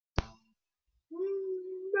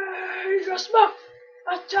for a smurf.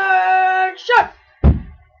 Attention!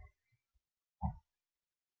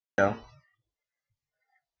 So,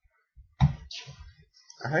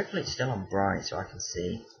 hopefully it's still on bright so I can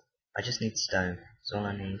see. I just need stone. That's all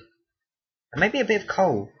I need. And maybe a bit of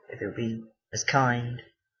coal, if it'll be as kind.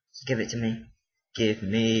 So give it to me. Give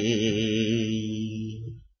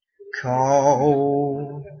me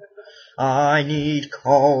coal. I need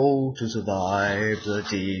coal to survive the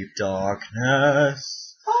deep darkness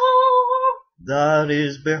that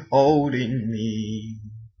is beholding me.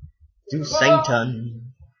 To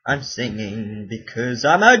Satan, I'm singing because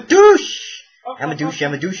I'm a douche. I'm a douche,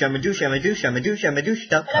 I'm a douche, I'm a douche, I'm a douche, I'm a douche, I'm a douche.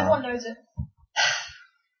 And everyone knows it.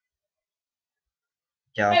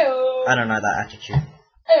 Joe, Ew. I don't like that attitude.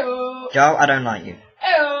 Ew. Joe, I don't like you.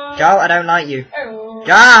 Ew. Joe, I don't like you. Ew.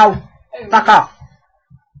 Joe! Ew. Fuck off!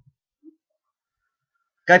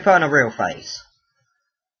 Go put on a real face.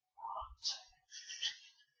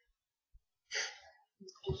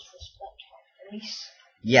 Disrespect my face.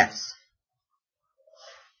 Yes.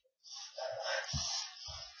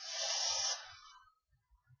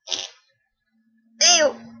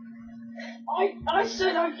 Ew! I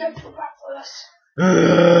said I'd go for back for this.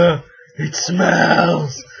 It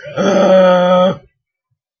smells!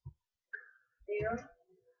 Here.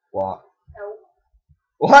 What? No.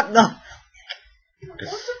 What the? What the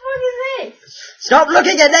fuck is this? Stop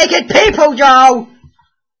looking at naked people, Joe!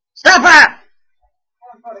 Stop it!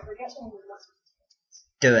 Oh god, if we get someone with less.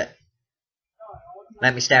 Do it.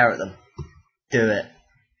 Let me stare at them. Do it.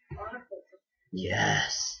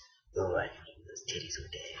 Yes. Oh, I can eat those titties all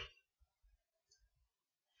day.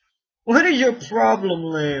 What is your problem,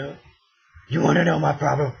 Leo? You want to know my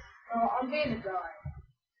problem? Oh, I'm being a guy.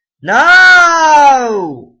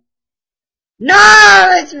 No! No!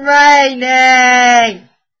 It's raining!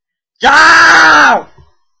 Joe!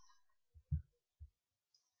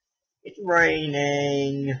 It's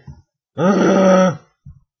raining.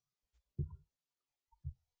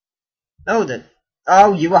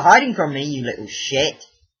 Oh, you were hiding from me, you little shit.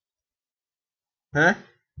 Huh?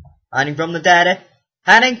 Hiding from the daddy?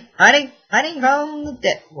 Hiding from the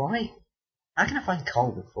dead. Why? How can I find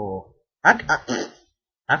coal before? How can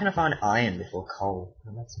I find iron before coal?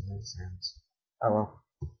 Oh, that's no sense. Oh well.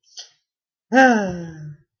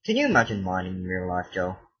 Can you imagine mining in real life,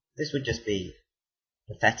 Joel? This would just be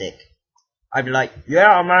pathetic. I'd be like, yeah,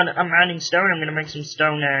 I'm mining stone. I'm gonna make some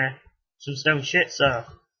stone shit, sir.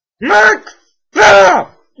 Mark! No!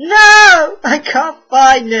 I can't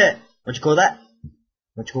find it! What you call that?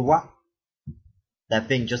 What you call what? That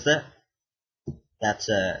thing just there? That's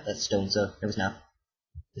stone, sir. It was now.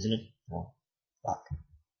 Isn't it? Oh, fuck.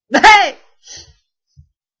 Hey!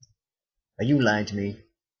 Are you lying to me?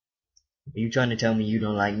 Are you trying to tell me you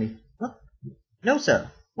don't like me? What? No, sir.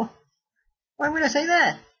 What? Why would I say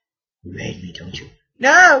that? You hate me, don't you?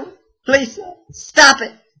 No! Please, sir. Stop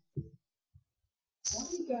it! What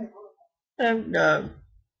are you going on? Oh no.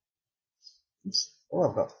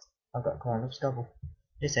 Oh, I've got quite enough stubble.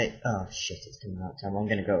 Just say, oh shit, it's coming out time. I'm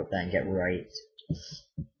gonna go up there and get raped.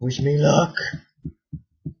 Wish me luck.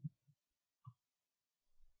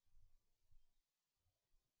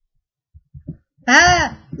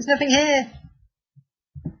 Ah! There's nothing here.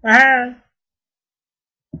 Ah!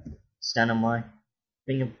 Stand on my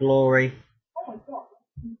thing of glory. Oh my god.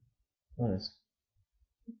 What is?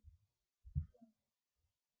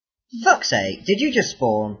 Fuck's sake, did you just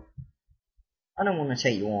spawn? I don't want to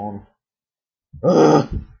take you on. Ugh!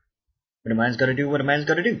 What a man's gotta do, what a man's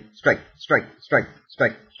gotta do. Strike, strike, strike,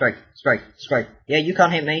 strike, strike, strike, strike. Yeah, you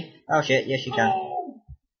can't hit me. Oh shit, yes you can. Oh.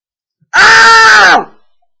 Ow!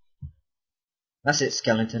 That's it,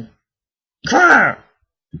 skeleton.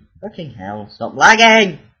 Fucking hell, stop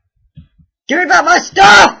lagging! Give me back my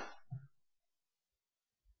stuff!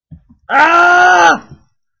 Ah!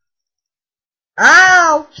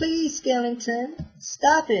 Ow! Please, skeleton.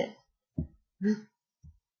 Stop it.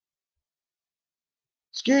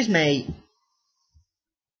 Excuse me.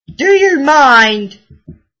 Do you mind?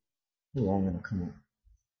 Oh, I'm gonna come on.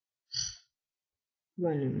 You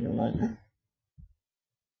won't leave me alone.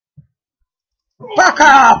 Fuck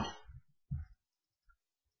off!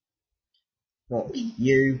 Fuck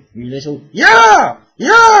you, you little. Yeah!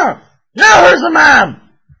 Yeah! Now who's the man?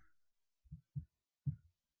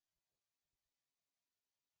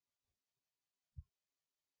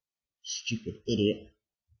 Stupid idiot.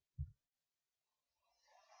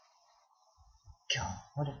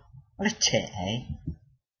 God, what a tit, eh?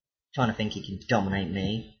 Trying to think he can dominate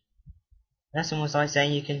me. That's almost like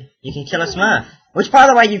saying you can kill a smurf. Which, by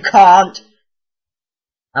the way, you can't!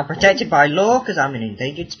 I'm protected by law because I'm an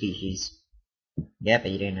endangered species. Yeah,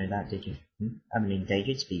 but you didn't know that, did you? I'm an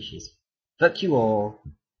endangered species. Fuck you all.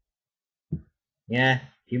 Yeah,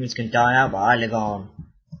 humans can die out, but I live on.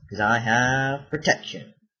 Because I have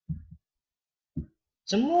protection.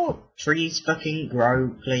 Some more trees fucking grow,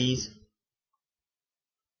 please.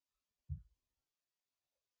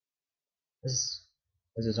 There's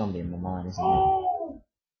a zombie in my mind, isn't there? Oh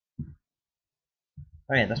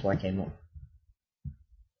yeah, that's why I came up.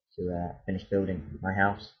 To finish building my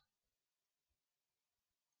house.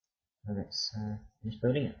 And let's finish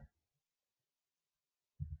building it.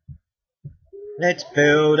 Let's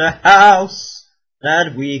build a house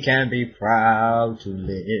that we can be proud to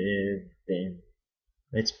live in.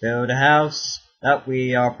 Let's build a house that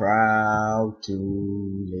we are proud to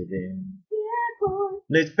live in.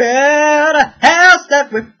 Let's build a house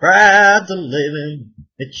that we're proud to live in.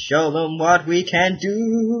 Let's show them what we can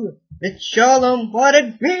do. Let's show them what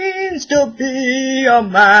it means to be a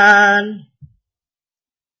man.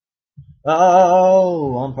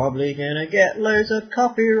 Oh, I'm probably gonna get loads of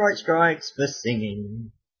copyright strikes for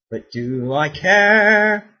singing. But do I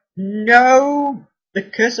care? No!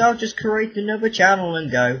 Because I'll just create another channel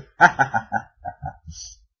and go, ha ha ha ha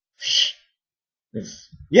ha.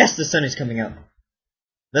 Yes, the sun is coming up.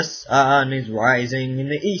 The sun is rising in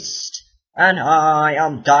the east, and I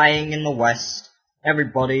am dying in the west.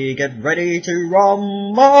 Everybody get ready to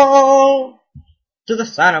rumble to the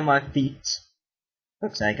sound of my feet.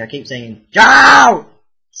 Fuck's sake, I keep singing. Joe!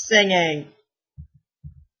 Singing!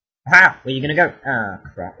 Ha! Where you gonna go? Ah,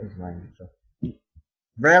 crap, it's my intro.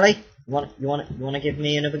 Really? You wanna give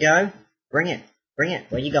me another go? Bring it. Bring it.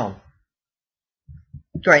 Where you going?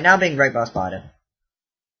 Great, now I'm being raped by a spider.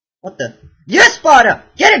 What the? Yes, spider!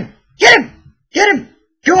 Get him! Get him! Get him!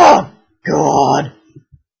 Go on! Go on!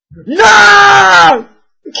 No!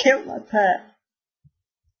 You killed my pet.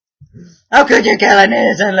 How could you kill an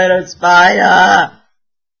innocent little spider?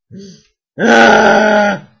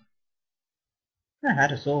 I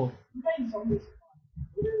had a sword.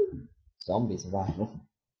 Zombie survival.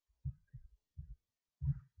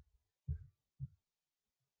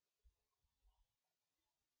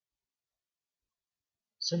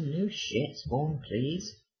 Some new shit spawn,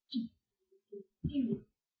 please.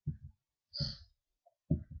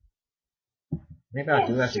 Maybe I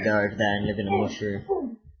do have to go over there and live in a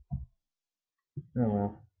mushroom. Oh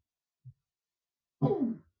well.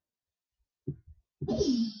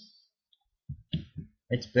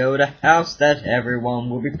 Let's build a house that everyone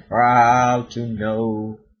will be proud to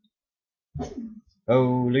know.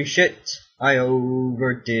 Holy shit, I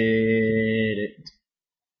overdid it.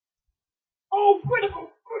 Oh, critical!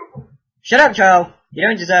 Shut up, child! You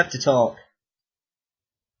don't deserve to talk.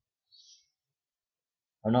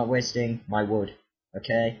 I'm not wasting my wood,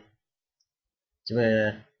 okay? To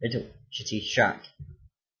a little shitty shack.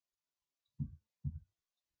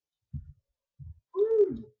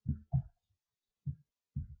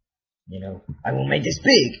 You know, I will make this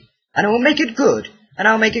big, and I will make it good, and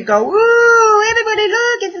I'll make it go, woo! Everybody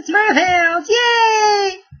look, it's a smurf house!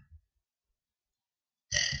 Yay!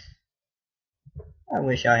 I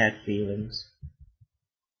wish I had feelings.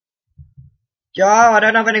 Joe, I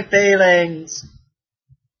don't have any feelings!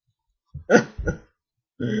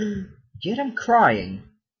 Yet I'm crying.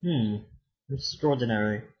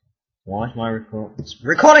 Extraordinary. Why is my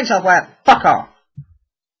recording software? Fuck off!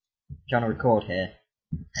 I'm trying to record here.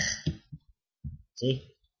 See?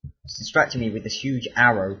 It's distracting me with this huge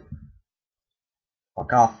arrow.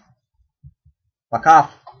 Fuck off. Fuck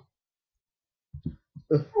off.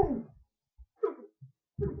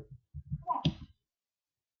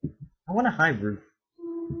 I want a high roof.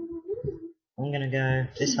 I'm gonna go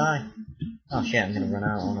this high. Oh shit, I'm gonna run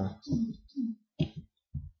out on a...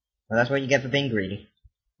 Well, that's what you get for being greedy.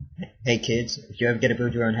 Hey kids, if you ever get to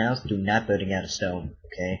build your own house, do not build it out of stone,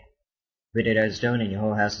 okay? Build it out of stone and your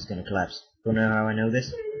whole house is gonna collapse. Don't know how I know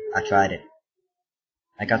this? I tried it.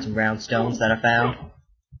 I got some round stones that I found,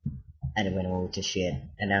 and it went all to shit,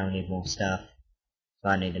 and now I need more stuff. So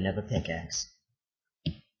I need another pickaxe.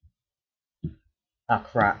 Oh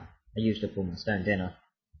crap, I used up all my stone, didn't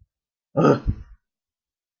I? Ugh!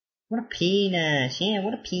 What a penis! Yeah,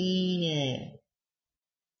 what a penis!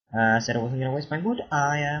 I said I wasn't gonna waste my wood.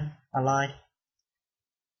 I lied.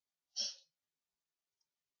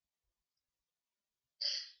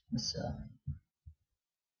 So,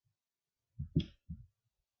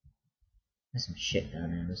 there's some shit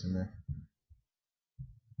down there, isn't there?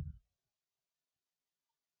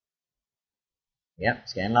 Yep,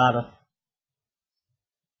 it's getting louder.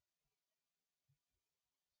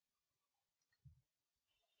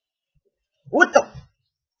 What the?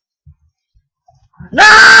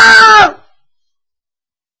 No!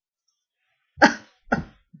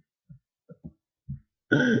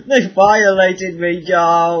 They violated me,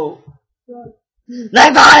 Joel! They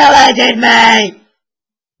violated me!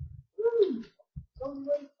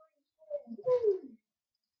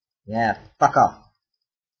 Yeah, fuck off.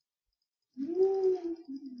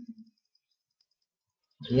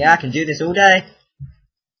 Yeah, I can do this all day.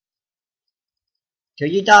 Till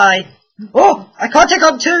you die. Oh! I can't take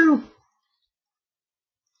on two!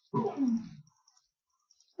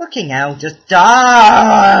 Fucking hell, just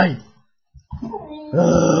die!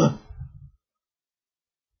 Ugh.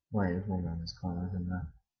 Wait, there's one around this corner, isn't there?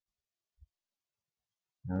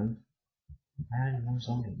 No? I had more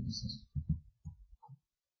zombies.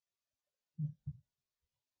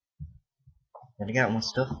 Did I get all my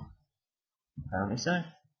stuff? Apparently so.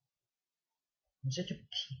 I'm such a...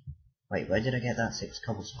 Wait, where did I get that 6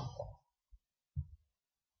 cobblestone?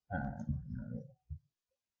 No.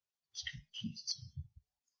 Just confused.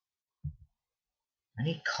 I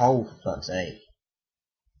need coal for fuck's sake.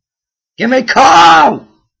 Give me coal!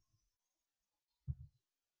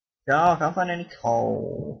 No, I can't find any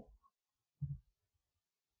coal.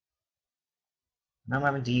 Now I'm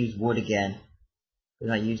having to use wood again.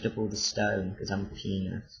 Because I used up all the stone, because I'm a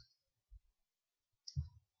penis.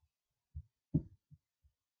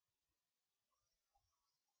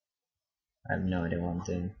 I have no idea what I'm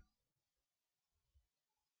doing.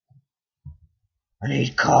 I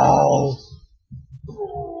need coal!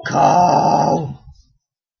 Coal!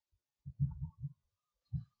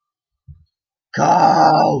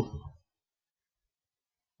 Coal!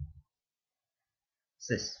 What's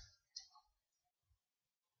this?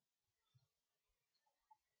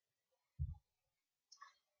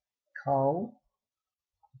 Coal?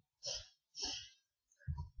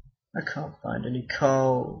 I can't find any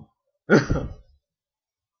coal.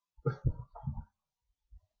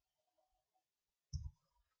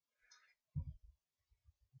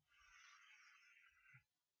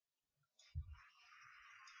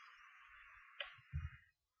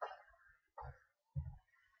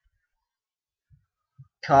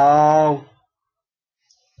 Coal!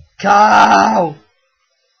 Coal!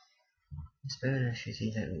 It's very a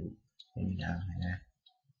shitty little thing down here.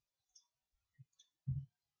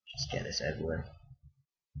 Just get this everywhere.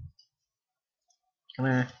 Come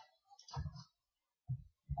here.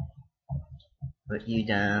 Put you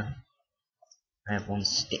down. I have 1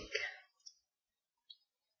 stick.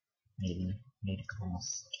 Maybe need a couple more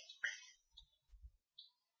sticks.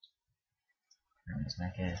 Let's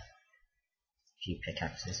make a few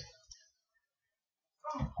pickaxes.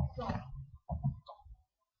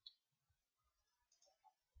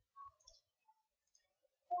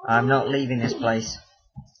 I'm not leaving this place.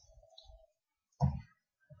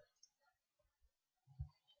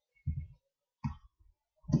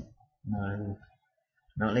 No.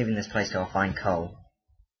 Not leaving this place till I find coal.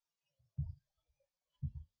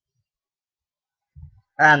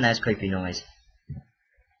 And there's creepy noise.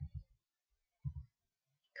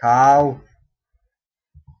 Coal!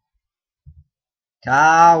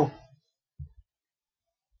 Coal!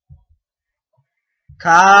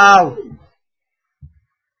 Coal!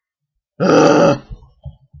 Ugh!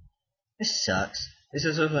 This sucks. This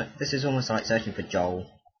is almost like searching for Joel.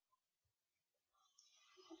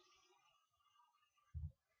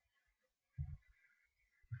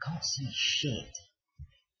 I can't see shit.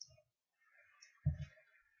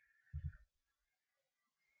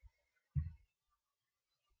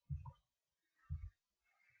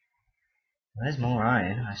 There's more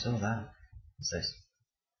iron, I saw that. What's this?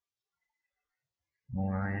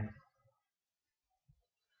 More iron.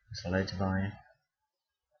 There's loads of iron.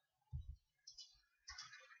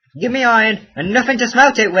 Give me iron, and nothing to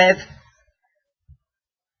smelt it with!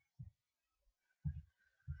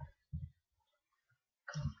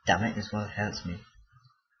 Damn it, this world hates me.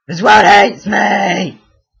 This world hates me!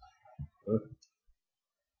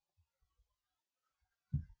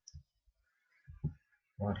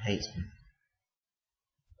 World hates me.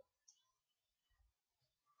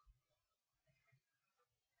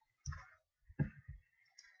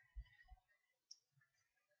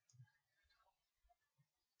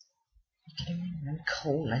 No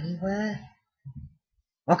coal anywhere?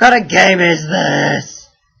 What kind of game is this?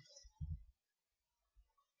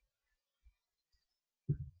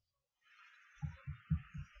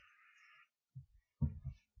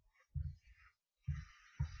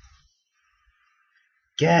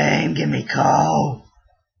 Game, give me coal!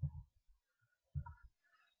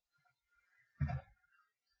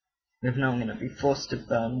 If not, I'm gonna be forced to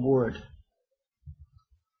burn wood.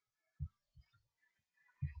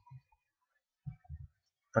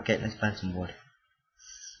 Fuck it, let's burn some wood.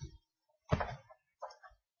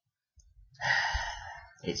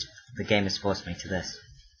 The game has forced me to this.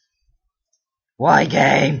 Why,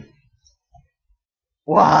 game?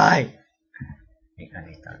 Why? I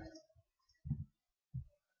need that.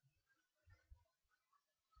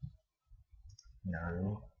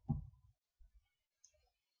 No.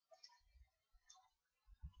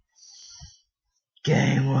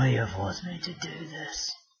 Game, why you forced me to do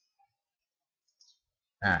this?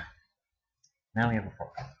 Ah. Now we have a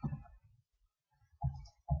problem.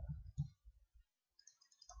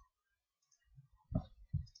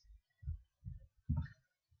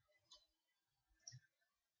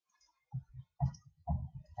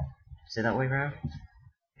 Is it that way round?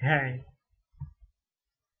 Hey.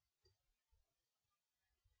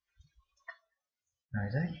 No,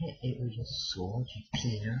 don't hit it with your sword, you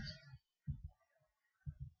peanut.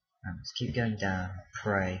 Let's keep going down.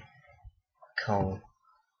 Pray. Coal.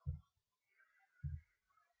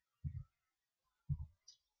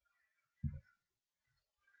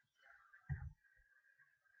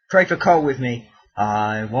 Pray for coal with me.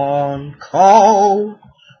 I want coal,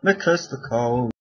 because the coal